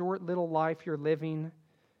this short little life you're living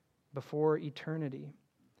before eternity.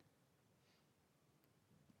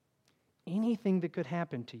 Anything that could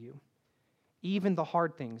happen to you, even the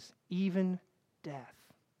hard things, even death,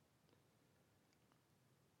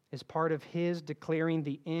 is part of his declaring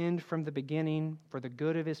the end from the beginning for the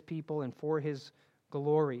good of his people and for his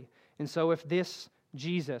glory. And so if this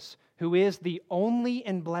Jesus, who is the only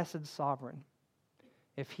and blessed sovereign,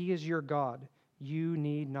 if he is your God, you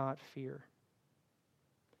need not fear.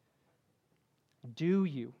 Do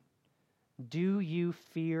you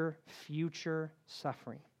fear future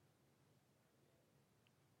suffering?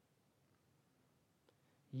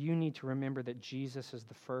 You need to remember that Jesus is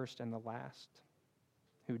the first and the last,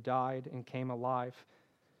 who died and came alive.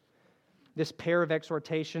 This pair of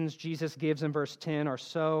exhortations Jesus gives in verse 10 are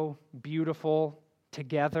so beautiful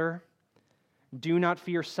together. Do not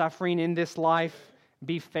fear suffering in this life.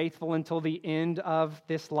 Be faithful until the end of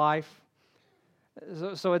this life.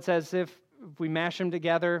 So it's as if we mash them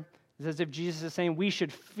together, it's as if Jesus is saying we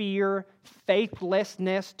should fear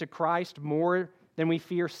faithlessness to Christ more than we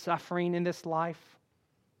fear suffering in this life.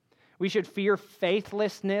 We should fear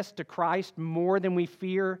faithlessness to Christ more than we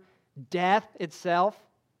fear death itself.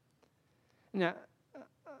 Now,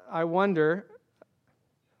 I wonder,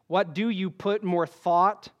 what do you put more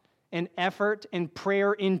thought and effort and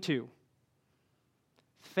prayer into?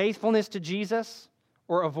 Faithfulness to Jesus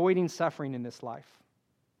or avoiding suffering in this life?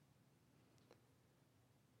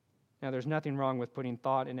 Now, there's nothing wrong with putting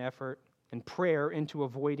thought and effort and prayer into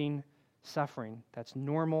avoiding suffering. That's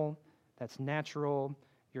normal. That's natural.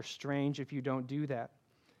 You're strange if you don't do that.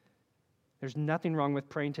 There's nothing wrong with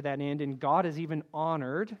praying to that end, and God is even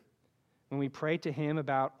honored when we pray to him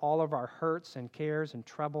about all of our hurts and cares and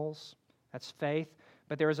troubles. That's faith.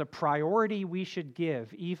 But there is a priority we should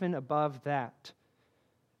give, even above that,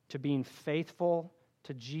 to being faithful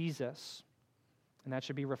to Jesus. And that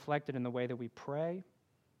should be reflected in the way that we pray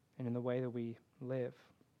and in the way that we live.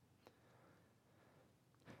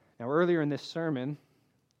 Now, earlier in this sermon,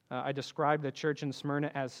 I described the church in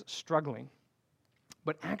Smyrna as struggling.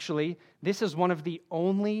 But actually, this is one of the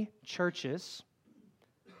only churches,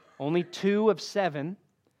 only 2 of 7,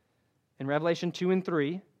 in Revelation 2 and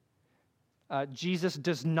 3, Jesus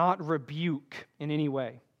does not rebuke in any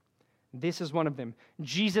way. This is one of them.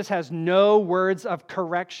 Jesus has no words of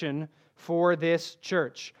correction for this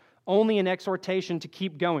church, only an exhortation to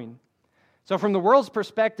keep going. So from the world's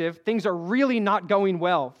perspective, things are really not going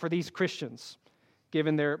well for these Christians,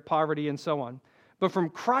 given their poverty and so on. But from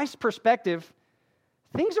Christ's perspective,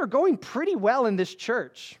 things are going pretty well in this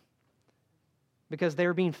church because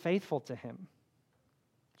they're being faithful to him.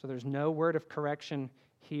 So there's no word of correction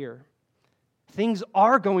here. Things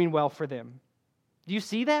are going well for them. Do you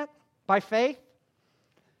see that by faith?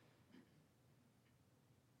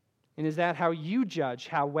 And is that how you judge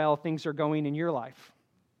how well things are going in your life?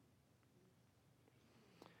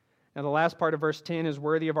 Now, the last part of verse 10 is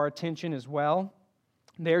worthy of our attention as well.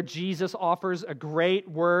 There, Jesus offers a great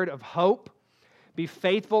word of hope. Be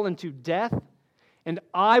faithful unto death, and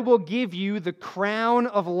I will give you the crown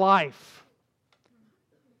of life.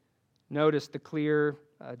 Notice the clear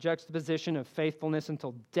juxtaposition of faithfulness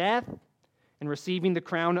until death and receiving the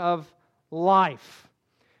crown of life.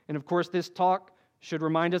 And of course, this talk should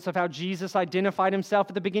remind us of how Jesus identified himself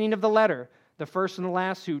at the beginning of the letter, the first and the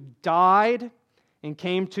last who died and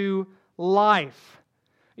came to life.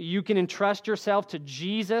 You can entrust yourself to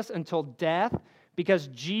Jesus until death because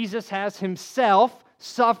Jesus has himself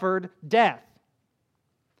suffered death.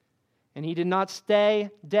 And he did not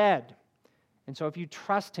stay dead. And so if you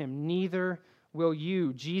trust him, neither will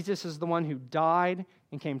you. Jesus is the one who died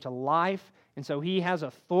and came to life, and so he has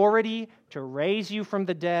authority to raise you from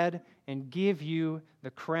the dead and give you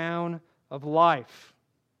the crown of life.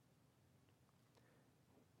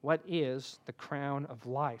 What is the crown of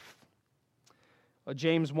life? Well,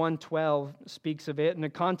 James 1:12 speaks of it in a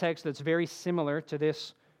context that's very similar to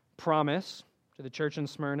this promise to the church in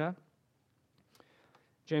Smyrna.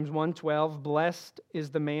 James 1:12, blessed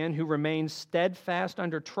is the man who remains steadfast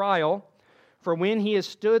under trial, for when he has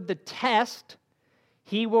stood the test,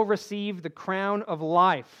 he will receive the crown of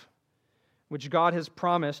life, which God has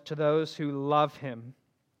promised to those who love him.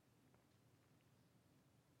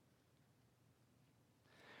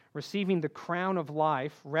 Receiving the crown of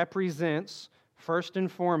life represents, first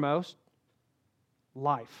and foremost,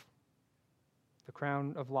 life. The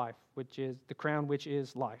crown of life, which is the crown which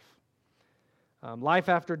is life. Life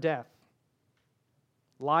after death.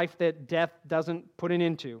 Life that death doesn't put an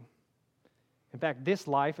end to. In fact, this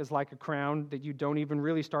life is like a crown that you don't even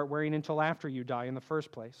really start wearing until after you die in the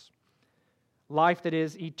first place. Life that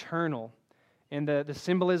is eternal. And the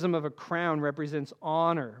symbolism of a crown represents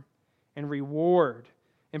honor and reward.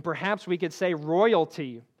 And perhaps we could say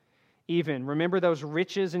royalty even. Remember those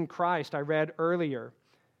riches in Christ I read earlier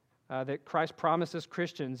that Christ promises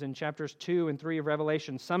Christians in chapters 2 and 3 of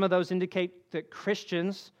Revelation. Some of those indicate that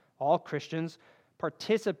Christians, all Christians,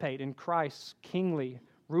 participate in Christ's kingly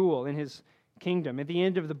rule in his kingdom. At the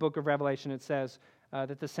end of the book of Revelation, it says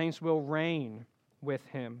that the saints will reign with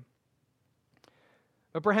him.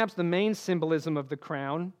 But perhaps the main symbolism of the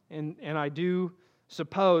crown, and I do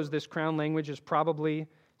suppose this crown language is probably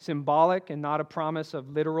symbolic and not a promise of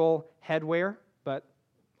literal headwear, but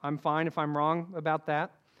I'm fine if I'm wrong about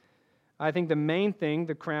that. I think the main thing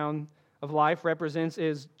the crown of life represents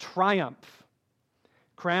is triumph.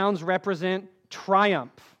 Crowns represent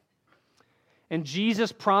triumph. And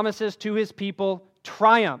Jesus promises to his people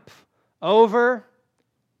triumph over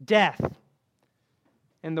death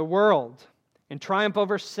and the world, and triumph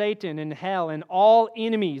over Satan and hell and all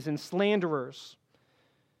enemies and slanderers.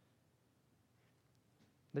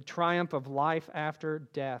 The triumph of life after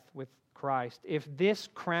death with Christ. If this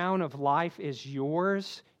crown of life is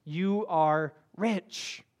yours, you are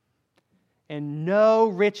rich, and no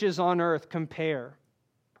riches on earth compare.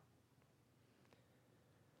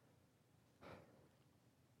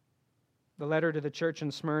 The letter to the church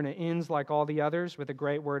in Smyrna ends like all the others with a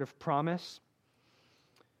great word of promise.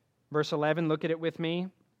 Verse 11, look at it with me.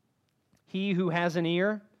 He who has an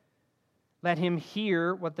ear, let him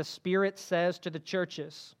hear what the Spirit says to the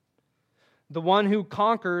churches. The one who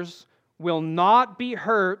conquers will not be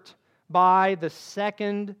hurt by the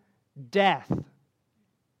second death.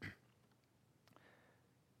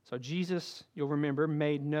 So Jesus, you'll remember,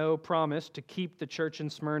 made no promise to keep the church in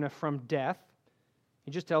Smyrna from death.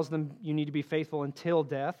 He just tells them you need to be faithful until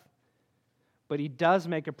death. But he does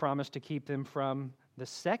make a promise to keep them from the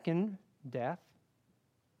second death.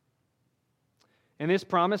 And this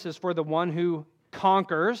promise is for the one who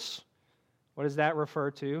conquers. What does that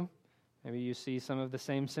refer to? Maybe you see some of the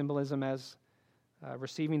same symbolism as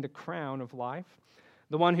receiving the crown of life.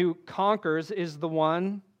 The one who conquers is the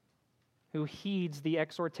one who heeds the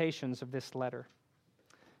exhortations of this letter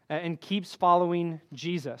and keeps following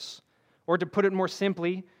Jesus. Or to put it more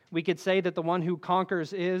simply, we could say that the one who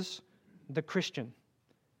conquers is the Christian.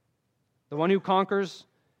 The one who conquers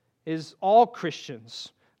is all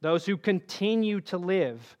Christians, those who continue to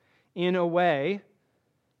live in a way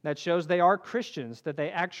that shows they are Christians, that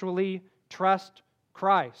they actually trust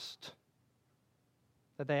Christ,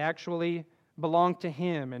 that they actually belong to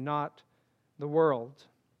Him and not the world.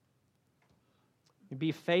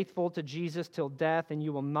 Be faithful to Jesus till death, and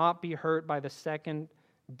you will not be hurt by the second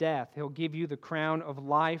death. He'll give you the crown of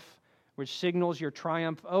life, which signals your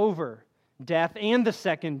triumph over death and the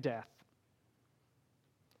second death.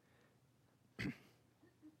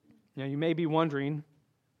 Now, you may be wondering,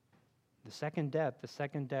 the second death,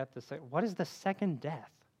 what is the second death?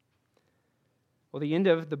 Well, the end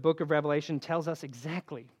of the book of Revelation tells us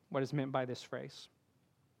exactly what is meant by this phrase.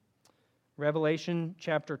 Revelation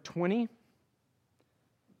chapter 20,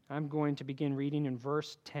 I'm going to begin reading in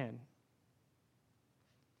verse 10.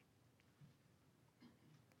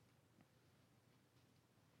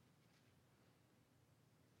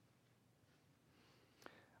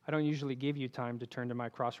 I don't usually give you time to turn to my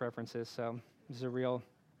cross references, so this is a real,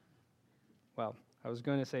 well, I was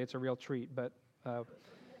going to say it's a real treat, but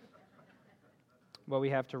what we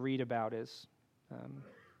have to read about is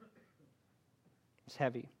it's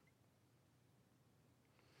heavy.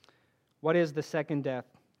 What is the second death?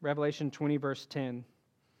 Revelation 20, verse 10.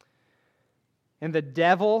 And the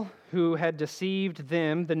devil who had deceived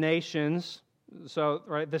them, the nations, so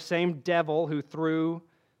right, the same devil who threw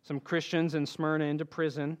some Christians in Smyrna into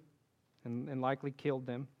prison and likely killed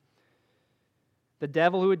them. The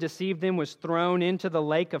devil who had deceived them was thrown into the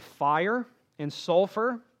lake of fire and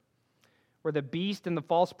sulfur, where the beast and the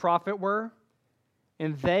false prophet were,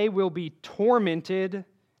 and they will be tormented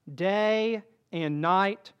day and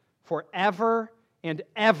night forever and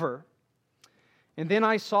ever. And then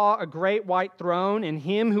I saw a great white throne and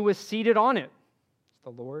him who was seated on it. It's the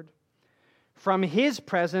Lord. From his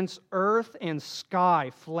presence, earth and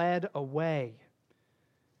sky fled away,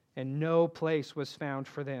 and no place was found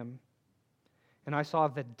for them. And I saw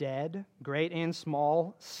the dead, great and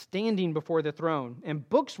small, standing before the throne, and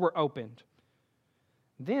books were opened.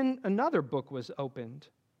 Then another book was opened,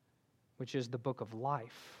 which is the book of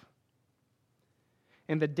life.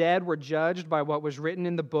 And the dead were judged by what was written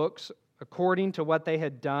in the books according to what they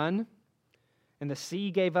had done. And the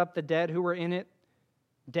sea gave up the dead who were in it.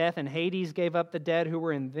 Death and Hades gave up the dead who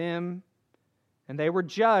were in them. And they were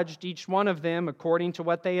judged, each one of them, according to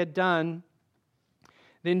what they had done.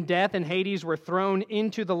 Then death and Hades were thrown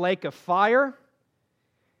into the lake of fire.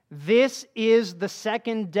 This is the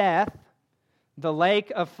second death, the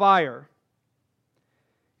lake of fire.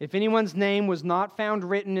 If anyone's name was not found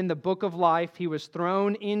written in the book of life, he was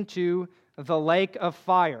thrown into the lake of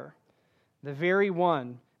fire, the very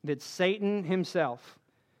one that Satan himself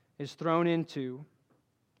is thrown into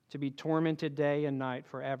to be tormented day and night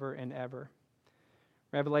forever and ever.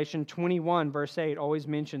 Revelation 21, verse 8, always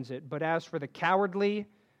mentions it. But as for the cowardly,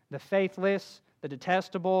 the faithless, the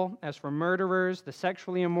detestable, as for murderers, the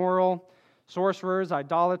sexually immoral, sorcerers,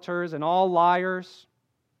 idolaters, and all liars,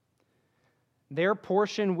 their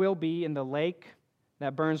portion will be in the lake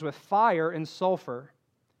that burns with fire and sulfur,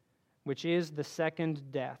 which is the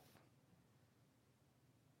second death.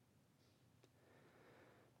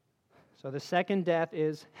 So the second death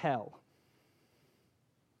is hell,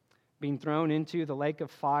 being thrown into the lake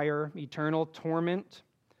of fire, eternal torment,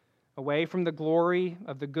 away from the glory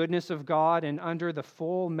of the goodness of God and under the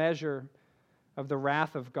full measure of the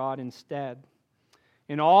wrath of God instead.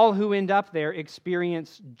 And all who end up there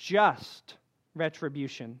experience just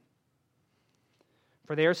retribution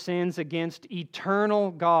for their sins against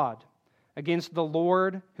eternal God, against the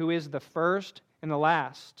Lord who is the first and the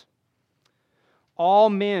last. All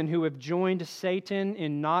men who have joined Satan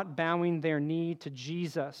in not bowing their knee to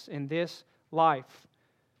Jesus in this life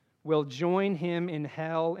will join him in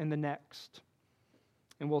hell in the next,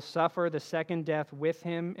 and will suffer the second death with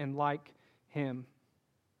him and like him.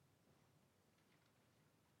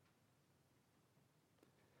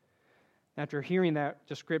 After hearing that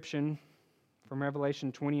description from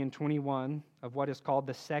Revelation 20 and 21 of what is called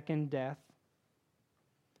the second death,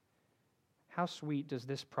 how sweet does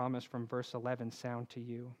this promise from verse 11 sound to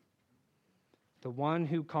you? The one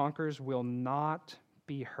who conquers will not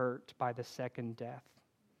be hurt by the second death.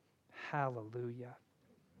 Hallelujah.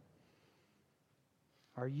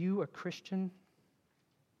 Are you a Christian?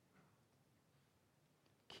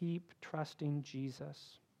 Keep trusting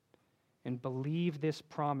Jesus and believe this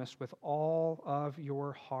promise with all of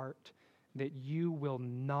your heart that you will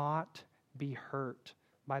not be hurt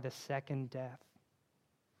by the second death.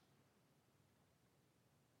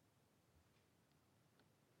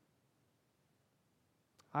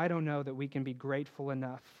 I don't know that we can be grateful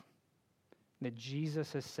enough that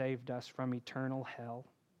Jesus has saved us from eternal hell.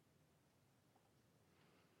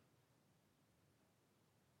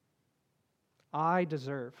 I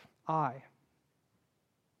deserve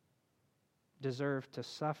to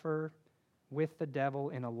suffer with the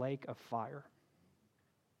devil in a lake of fire.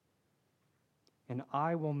 And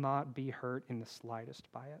I will not be hurt in the slightest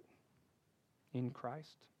by it in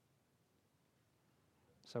Christ.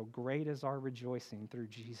 So great is our rejoicing through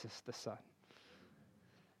Jesus the Son.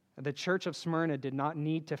 The church of Smyrna did not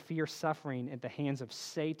need to fear suffering at the hands of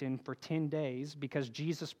Satan for 10 days because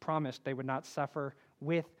Jesus promised they would not suffer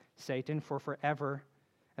with Satan for forever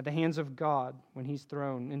at the hands of God when he's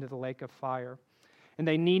thrown into the lake of fire. And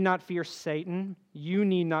they need not fear Satan. You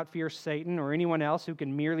need not fear Satan or anyone else who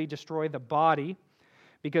can merely destroy the body,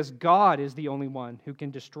 because God is the only one who can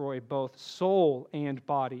destroy both soul and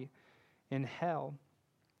body in hell.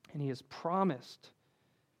 And He has promised.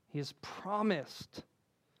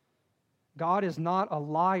 God is not a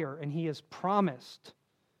liar, and He has promised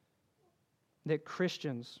that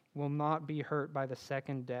Christians will not be hurt by the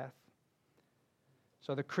second death.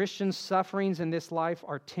 So the Christian's sufferings in this life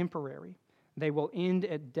are temporary. They will end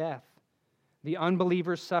at death. The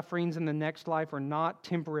unbeliever's sufferings in the next life are not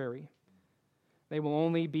temporary. They will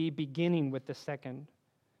only be beginning with the second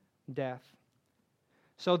death.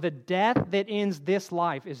 So the death that ends this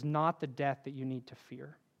life is not the death that you need to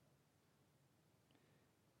fear.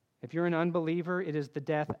 If you're an unbeliever, it is the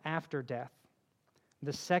death after death,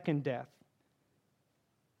 the second death,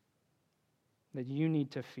 that you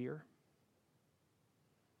need to fear.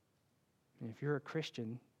 And if you're a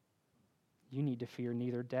Christian, you need to fear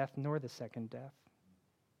neither death nor the second death,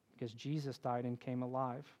 because Jesus died and came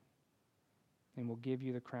alive and will give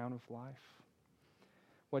you the crown of life.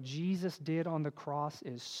 What Jesus did on the cross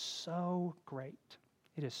is so great.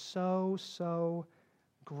 It is so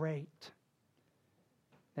great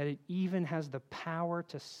that it even has the power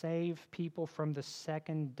to save people from the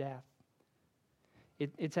second death.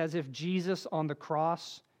 It's as if Jesus on the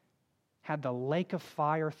cross had the lake of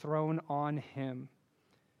fire thrown on him,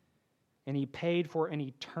 and he paid for an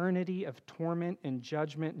eternity of torment and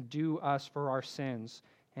judgment due us for our sins,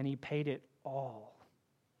 and he paid it all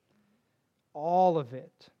of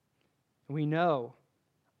it. We know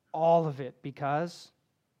all of it because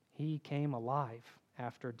he came alive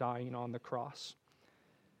after dying on the cross.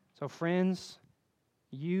 So friends,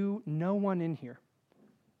 no one in here,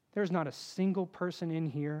 there's not a single person in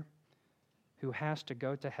here who has to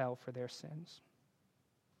go to hell for their sins.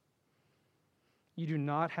 You do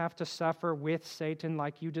not have to suffer with Satan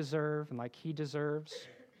like you deserve and like he deserves.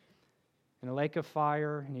 In a lake of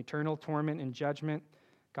fire and eternal torment and judgment,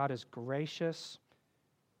 God is gracious.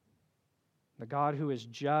 The God who is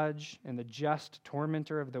judge and the just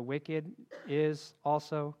tormentor of the wicked is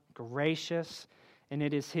also gracious, and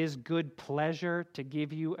it is his good pleasure to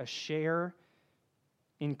give you a share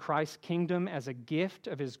in Christ's kingdom as a gift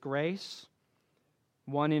of his grace,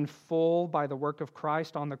 won in full by the work of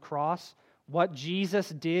Christ on the cross. What Jesus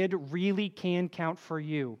did really can count for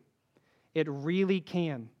you. It really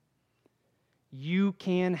can. You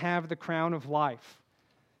can have the crown of life.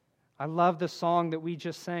 I love the song that we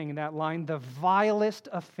just sang in that line, the vilest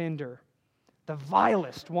offender, the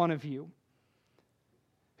vilest one of you,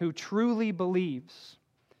 who truly believes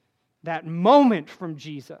that moment from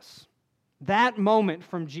Jesus,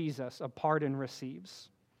 a pardon receives.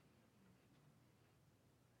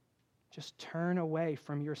 Just turn away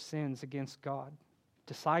from your sins against God.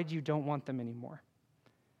 Decide you don't want them anymore.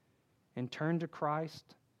 And turn to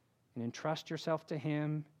Christ and entrust yourself to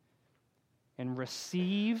him and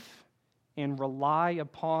receive and rely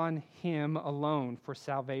upon him alone for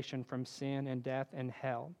salvation from sin and death and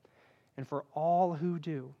hell. And for all who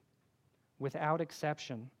do, without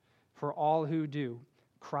exception, for all who do,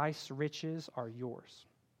 Christ's riches are yours.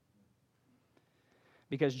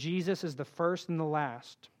 Because Jesus is the first and the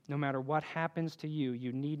last. No matter what happens to you,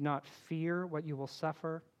 you need not fear what you will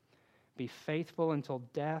suffer. Be faithful until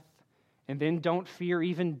death. And then don't fear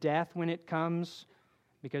even death when it comes,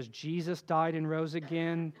 because Jesus died and rose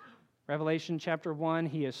again. Revelation chapter 1,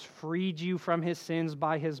 he has freed you from his sins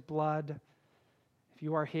by his blood. If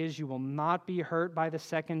you are his, you will not be hurt by the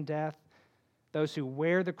second death. Those who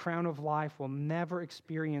wear the crown of life will never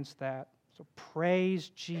experience that. So praise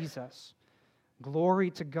Jesus. Glory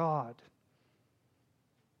to God.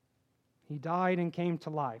 He died and came to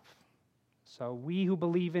life, so we who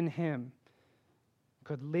believe in him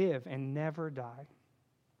could live and never die.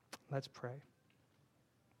 Let's pray.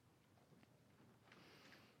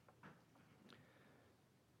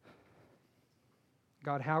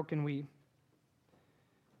 God, how can we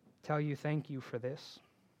tell you thank you for this?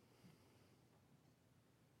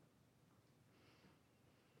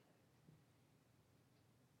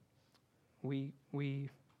 We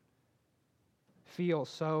feel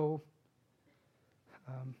so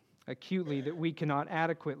acutely that we cannot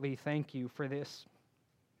adequately thank you for this,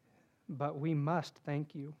 but we must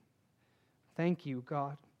thank you. Thank you,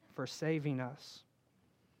 God, for saving us.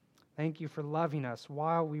 Thank you for loving us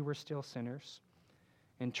while we were still sinners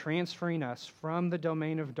and transferring us from the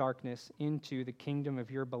domain of darkness into the kingdom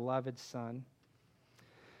of your beloved Son.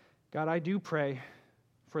 God, I do pray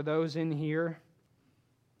for those in here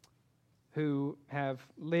who have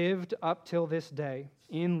lived up till this day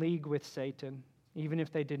in league with Satan, even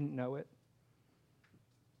if they didn't know it,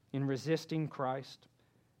 in resisting Christ.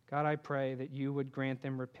 God, I pray that you would grant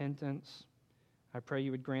them repentance. I pray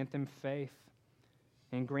you would grant them faith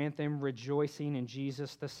and grant them rejoicing in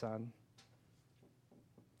Jesus the Son.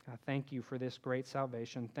 God, thank you for this great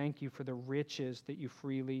salvation. Thank you for the riches that you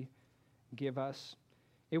freely give us.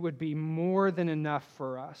 It would be more than enough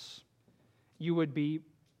for us. You would be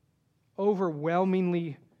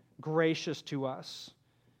overwhelmingly gracious to us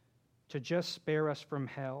to just spare us from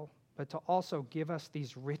hell, but to also give us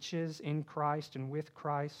these riches in Christ and with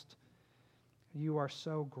Christ. You are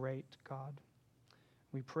so great, God.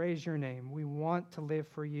 We praise your name. We want to live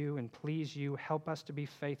for you and please you. Help us to be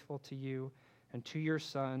faithful to you and to your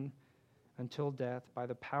Son until death by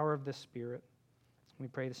the power of the Spirit. We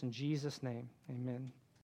pray this in Jesus' name. Amen.